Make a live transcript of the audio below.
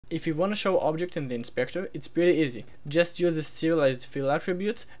If you want to show object in the inspector, it's pretty easy. Just use the serialized field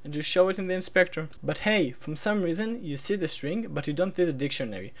attributes and just show it in the inspector. But hey, from some reason you see the string but you don't see the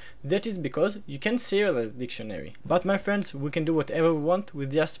dictionary. That is because you can serialize the dictionary. But my friends, we can do whatever we want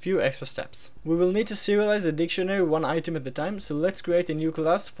with just few extra steps. We will need to serialize the dictionary one item at a time, so let's create a new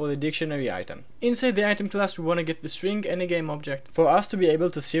class for the dictionary item. Inside the item class we want to get the string and a game object. For us to be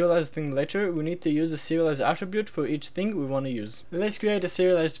able to serialize a thing later, we need to use the serialize attribute for each thing we want to use. Let's create a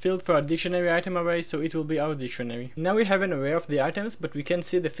serialized field for our dictionary item array, so it will be our dictionary. Now we have an array of the items, but we can't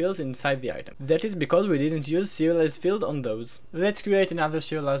see the fields inside the item. That is because we didn't use serialized field on those. Let's create another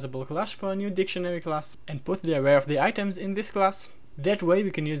serializable class for a new dictionary class and put the array of the items in this class. That way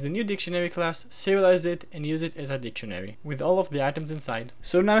we can use the new dictionary class, serialize it, and use it as a dictionary, with all of the items inside.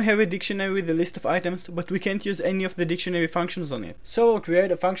 So now we have a dictionary with a list of items, but we can't use any of the dictionary functions on it. So we'll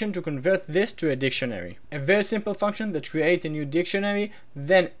create a function to convert this to a dictionary. A very simple function that creates a new dictionary,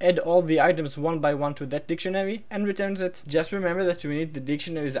 then add all the items one by one to that dictionary, and returns it. Just remember that we need the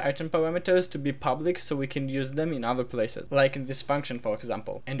dictionary's item parameters to be public so we can use them in other places, like in this function for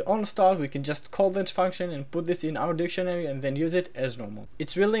example. And on start we can just call that function and put this in our dictionary and then use it as normal.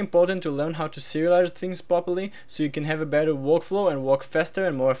 It's really important to learn how to serialize things properly so you can have a better workflow and work faster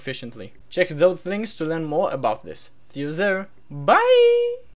and more efficiently. Check those links to learn more about this. See you there. Bye!